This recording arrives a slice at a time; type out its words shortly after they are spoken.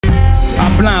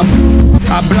blind,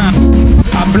 I blind,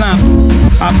 I blind,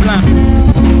 I blind.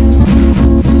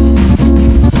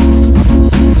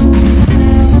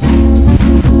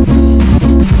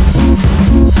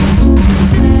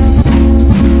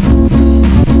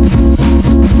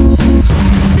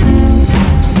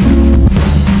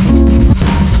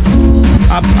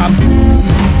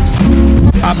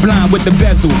 I blind with the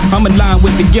bezel, I'm in line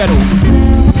with the ghetto.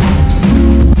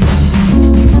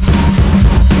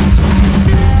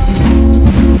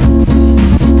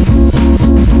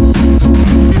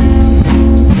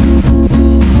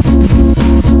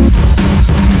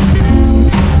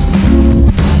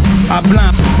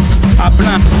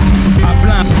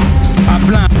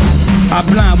 I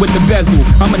blind with the bezel,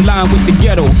 I'm in line with the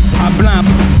ghetto. I blind,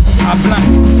 I blind,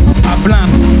 I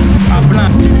blind, I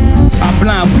blind, I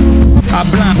blind, I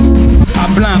blind, I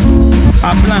blind,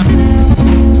 I blind.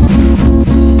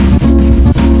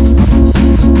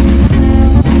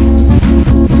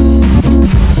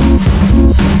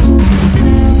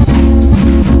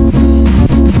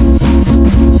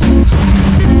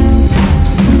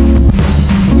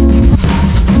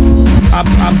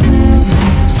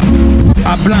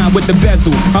 I blind with the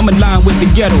bezel, I'm in line with the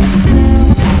ghetto.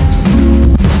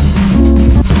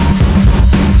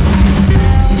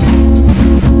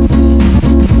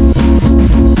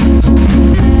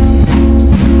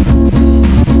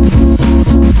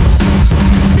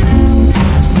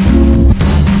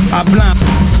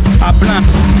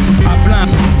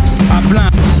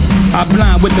 I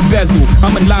blind with the bezel,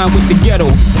 I'm in line with the ghetto.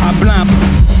 I blind,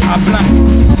 I blind,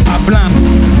 I blind,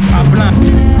 I blind,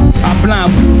 I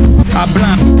blind, I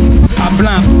blind, I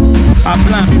blind, I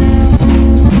blind.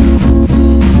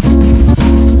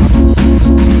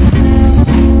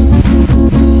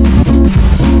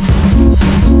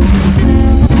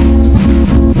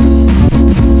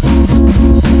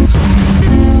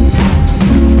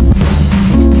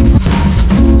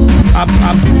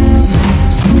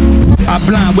 I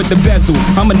blind with the bezel,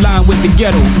 I'm in line with the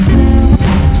ghetto.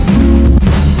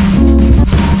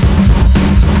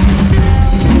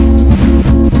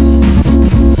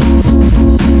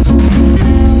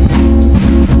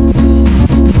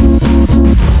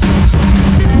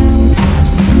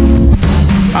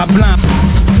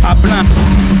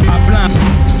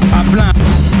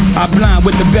 I blind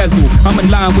with the bezel, I'm in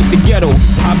line with the ghetto.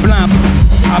 I blind,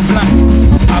 I blind,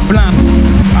 I blind,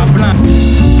 I blind.